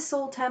 empty the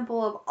soul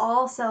temple of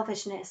all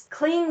selfishness.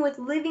 Cling with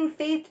living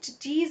faith to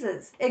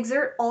Jesus.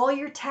 Exert all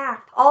your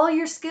tact, all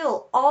your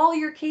skill, all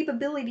your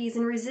capabilities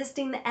in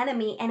resisting the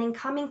enemy and in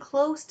coming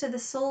close to the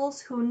souls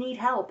who need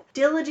help.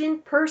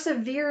 Diligent,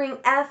 persevering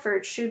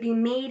efforts should be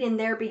made in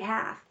their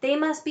behalf. They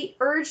must be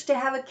urged to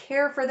have a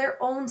care for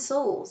their own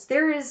souls.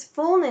 There is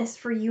fullness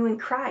for you in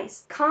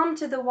Christ. Come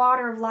to the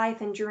water of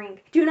life and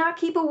drink. Do not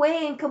keep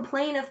away and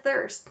complain of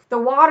thirst. The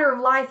water of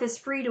life is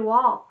free to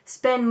all.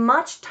 Spend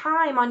much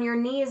time on your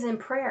knees in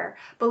prayer.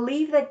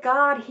 Believe that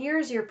God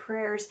hears your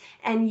prayers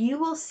and you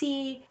will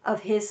see of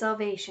his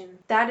salvation.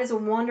 That is a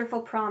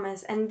wonderful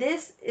promise, and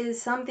this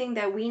is something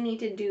that we need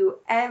to do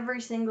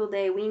every single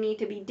day. We need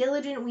to be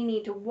diligent, we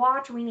need to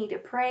watch, we need to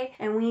pray,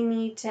 and we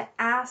need to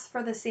ask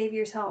for the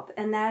Savior's help.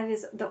 And that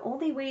is the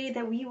only way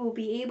that we will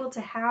be able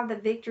to have the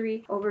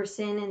victory over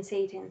sin and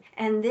Satan.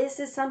 And this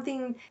is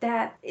something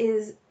that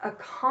is a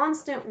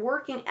constant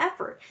working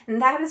effort,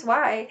 and that is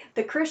why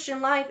the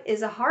Christian life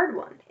is a hard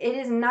one. It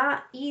is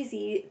not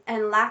easy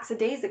and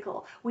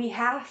lackadaisical. We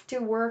have to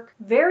work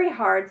very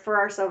hard for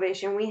our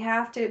salvation. We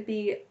have to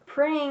be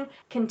praying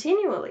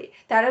continually.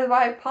 That is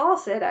why Paul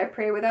said, I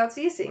pray without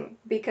ceasing,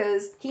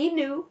 because he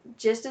knew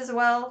just as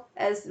well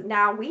as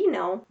now we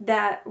know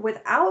that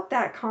without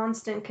that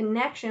constant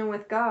connection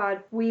with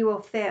God, we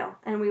will fail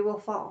and we will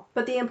fall.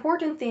 But the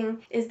important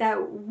thing is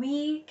that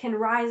we can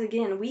rise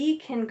again. We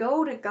can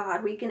go to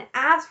God. We can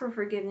ask for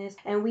forgiveness,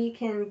 and we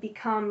can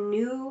become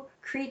new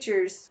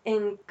creatures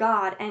in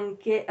God and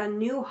get a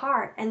new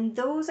heart. And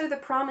those are the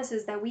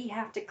promises that we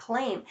have to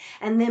claim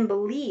and then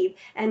believe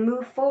and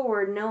move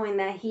forward, knowing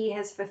that he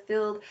has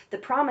fulfilled the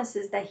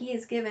promises that he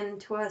has given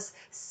to us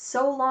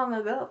so long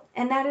ago.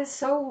 And that is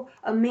so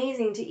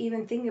amazing to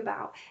even think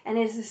about. And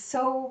it is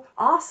so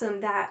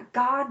awesome that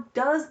God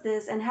does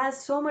this and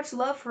has so much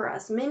love for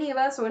us. Many of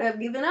us would have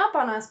given up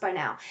on us by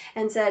now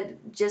and said,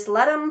 just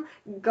let them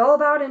go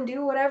about and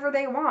do whatever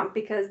they want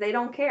because they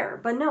don't care.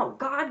 But no,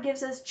 God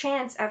gives us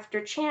chance after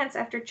chance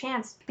after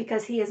chance,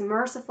 because he is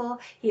merciful,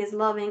 he is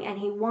loving, and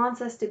he wants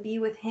us to be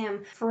with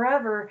him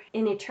forever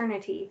in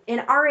eternity. In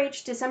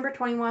RH December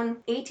 21,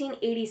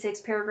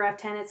 1886, paragraph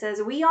 10, it says,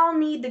 we all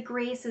need the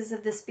graces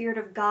of the Spirit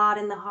of God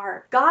in the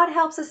heart. God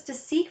helps us to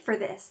seek for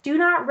this. Do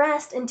not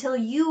rest until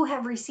you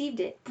have received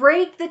it.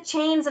 Break the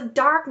chains of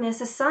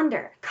darkness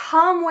asunder.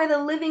 Come where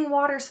the living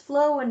waters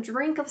flow and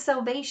drink of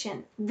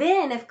salvation.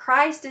 Then, if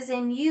Christ is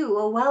in you,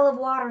 a well of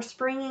water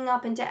springing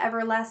up into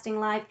everlasting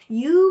life,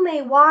 you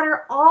may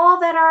water all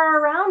that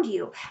are around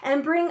you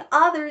and bring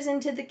others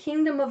into the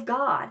kingdom of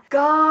God.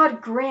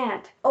 God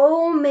grant,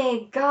 oh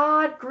may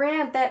God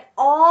grant that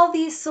all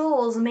these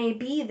souls may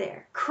be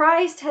there.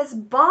 Christ has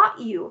bought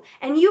you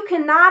and you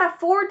cannot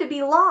afford to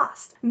be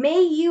lost.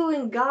 May you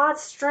in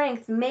God's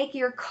strength make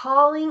your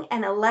calling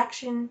and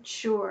election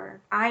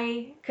sure.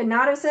 I could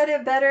not have said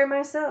it better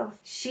myself.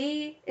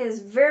 She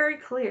is very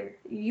clear.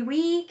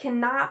 We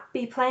cannot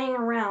be playing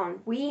around.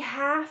 We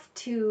have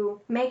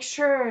to make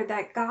sure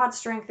that God's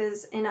strength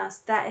is in us,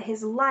 that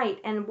his light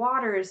and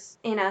waters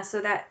in us,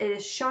 so that it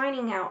is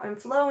shining out and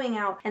flowing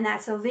out, and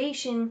that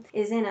salvation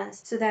is in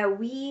us so that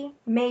we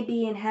may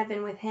be in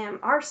heaven with him.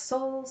 Our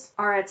souls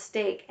are at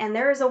stake, and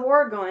there is a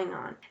war going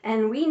on,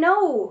 and we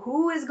know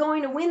who is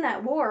going to win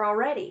that war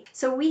already.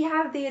 So we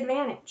have the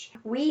advantage.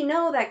 We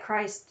know that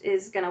Christ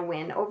is going to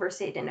win over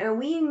Satan, and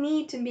we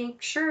need to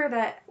make sure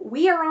that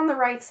we are on the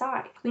right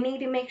side. We need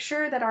to make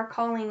sure that our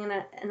calling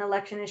and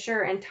election is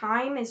sure, and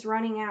time is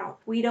running out.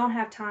 We don't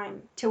have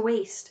time to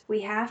waste.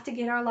 We have to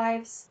get our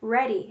lives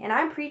ready. And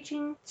I'm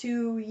preaching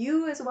to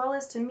you as well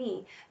as to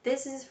me.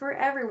 This is for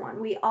everyone.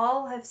 We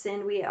all have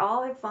sinned. We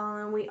all have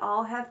fallen. We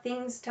all have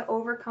things to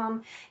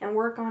overcome and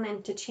work on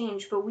and to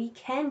change. But we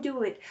can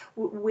do it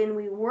when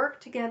we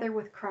work together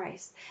with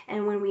Christ.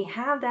 And when we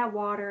have that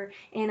water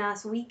in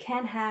us, we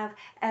can have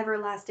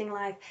everlasting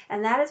life.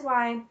 And that is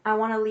why I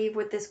want to leave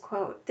with this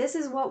quote. This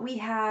is what we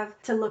have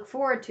to look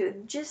forward to.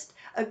 Just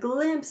a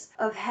glimpse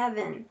of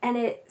heaven. And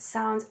it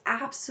sounds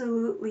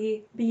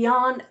absolutely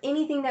beyond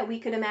anything that we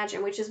could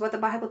imagine, which is what the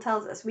Bible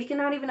tells us. We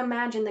cannot even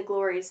imagine the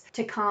glories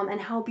to come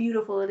and how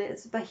beautiful it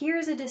is. But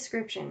here's a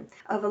description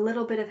of a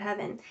little bit of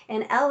heaven.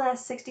 In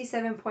LS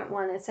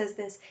 67.1, it says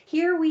this: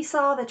 "Here we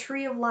saw the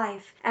tree of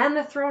life and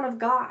the throne of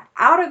God.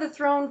 Out of the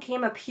throne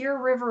came a pure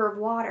river of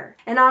water,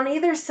 and on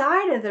either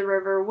side of the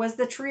river was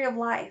the tree of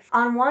life.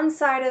 On one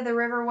side of the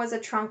river was a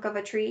trunk of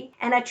a tree,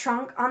 and a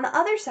trunk on the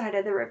other side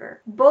of the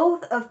river,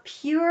 both of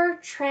pure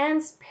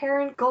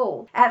transparent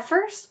gold. At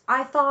first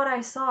I thought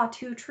I saw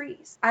two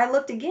trees. I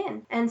looked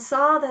again and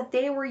saw that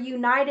they were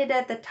united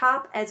at the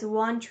top as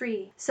one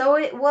tree. So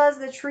it was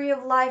the tree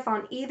of life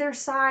on either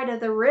side of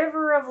the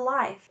river of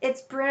life.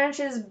 Its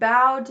branches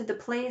bowed to the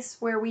place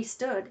where we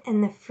stood,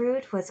 and the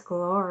fruit was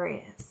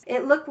glorious.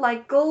 It looked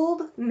like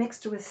gold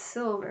mixed with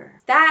silver."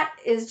 That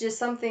is just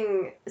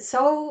something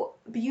so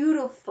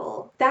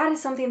beautiful. That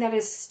is something that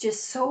is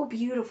just so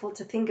beautiful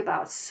to think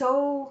about,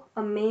 so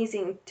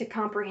amazing to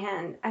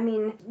comprehend. I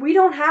mean, we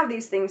don't have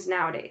these things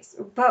nowadays,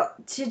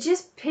 but to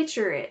just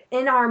picture it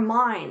in our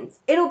minds,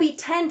 it'll be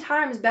 10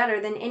 times better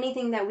than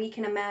anything that we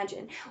can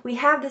imagine. We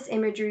have this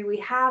imagery, we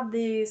have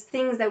these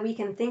things that we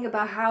can think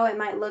about how it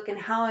might look and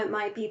how it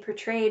might be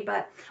portrayed,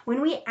 but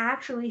when we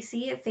actually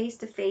see it face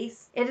to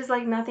face, it is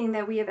like nothing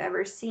that we have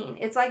ever seen.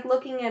 It's like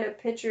looking at a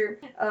picture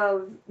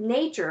of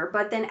nature,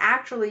 but then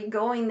actually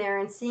going there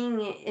and seeing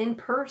it in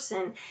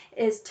person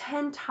is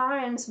 10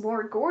 times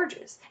more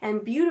gorgeous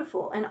and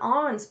beautiful and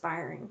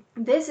awe-inspiring.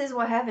 This is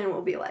what heaven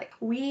will be like.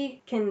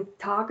 We can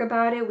talk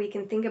about it, we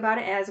can think about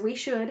it, as we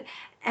should,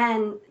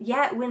 and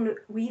yet when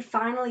we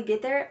finally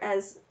get there,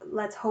 as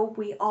let's hope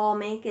we all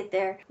make it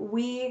there,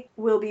 we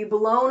will be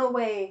blown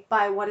away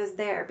by what is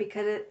there,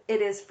 because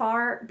it is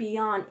far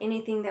beyond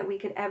anything that we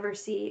could ever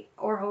see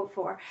or hope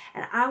for.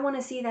 And I want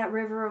to see that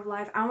river of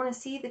life. I want to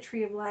see the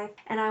tree of life,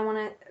 and I want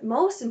to,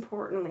 most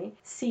importantly,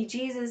 see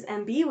Jesus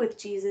and be with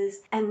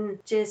Jesus and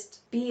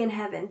just be in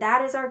heaven.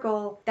 That is our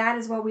goal. That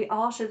is what we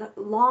all should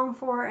long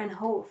for and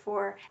hope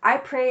for. I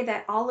pray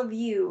that all of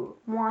you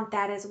want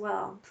that as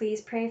well.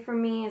 Please pray for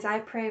me as I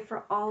pray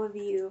for all of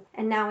you.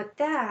 And now with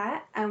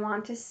that, I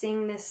want to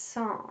sing this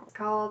song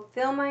called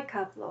 "Fill My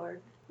Cup,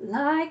 Lord."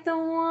 Like the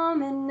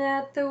woman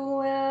at the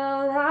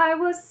well, I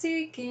was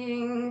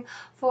seeking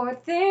for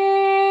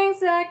things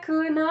that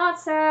could not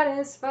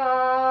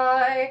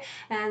satisfy.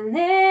 And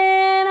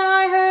then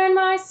I heard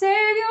my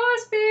Savior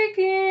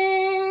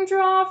speaking,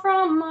 "Draw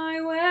from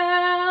my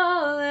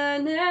well,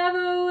 and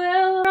never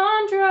will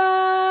run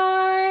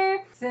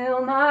dry.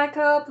 Fill my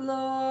cup,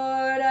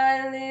 Lord,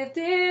 I lift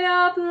it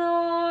up,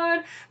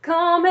 Lord.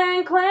 Come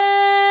and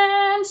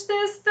quench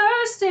this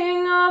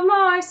thirsting of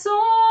my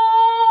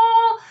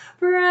soul.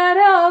 Bread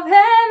of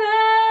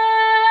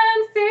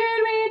heaven,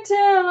 feed me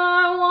till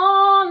I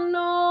want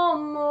no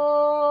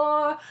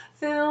more.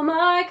 Fill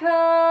my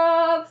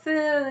cup,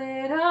 fill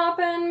it up,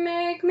 and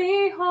make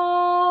me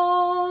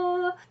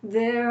whole."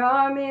 There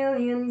are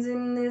millions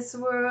in this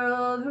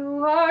world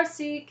who are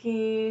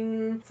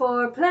seeking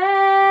for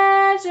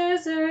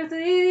pleasures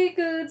earthly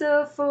goods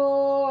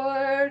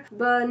afford,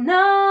 but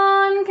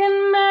none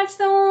can match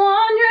the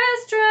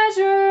wondrous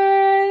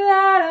treasure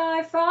that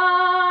I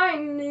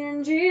find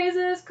in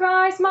Jesus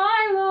Christ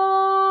my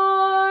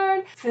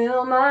Lord.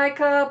 Fill my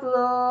cup,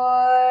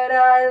 Lord,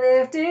 I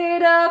lift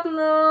it up,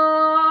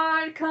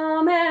 Lord.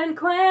 Come and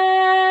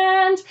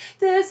quench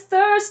this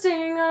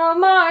thirsting of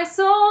my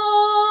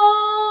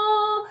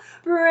soul.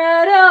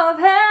 Bread of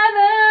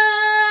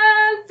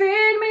heaven,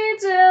 feed me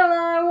till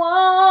I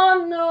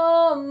want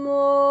no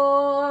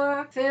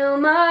more. Fill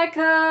my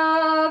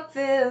cup,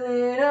 fill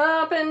it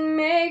up, and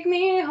make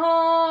me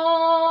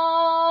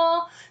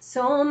whole.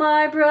 So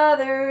my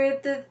brother,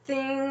 if the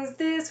things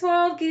this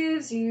world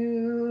gives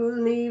you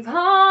leave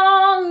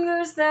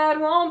hungers that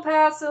won't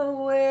pass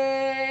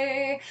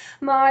away,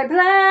 my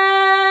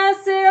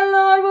blessed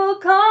Lord will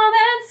come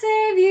and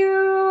save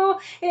you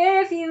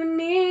if you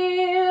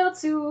kneel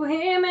to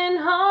him and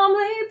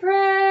humbly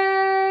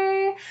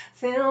pray.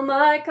 Fill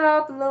my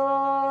cup, Lord,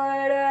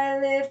 I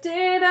lift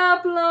it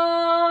up,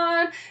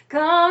 Lord.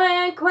 Come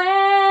and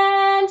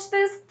quench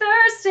this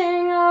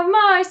thirsting of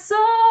my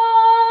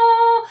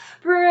soul.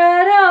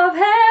 Bread of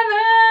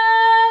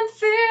heaven,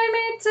 feed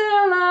me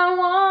till I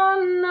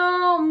want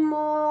no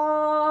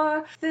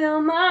more.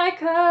 Fill my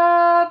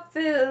cup,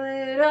 fill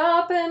it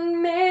up,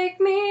 and make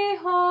me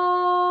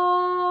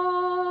whole.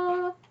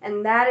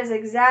 And that is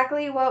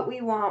exactly what we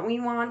want. We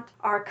want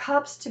our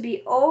cups to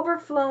be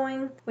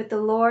overflowing with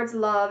the Lord's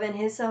love and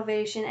his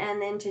salvation,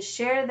 and then to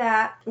share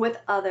that with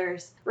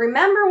others.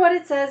 Remember what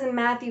it says in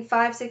Matthew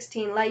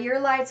 5:16, "Let your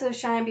light so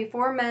shine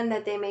before men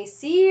that they may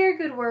see your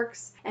good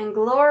works and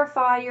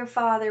glorify your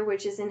Father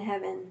which is in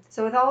heaven."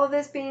 So with all of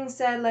this being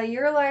said, let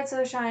your light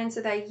so shine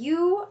so that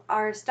you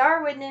are a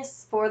star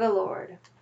witness for the Lord.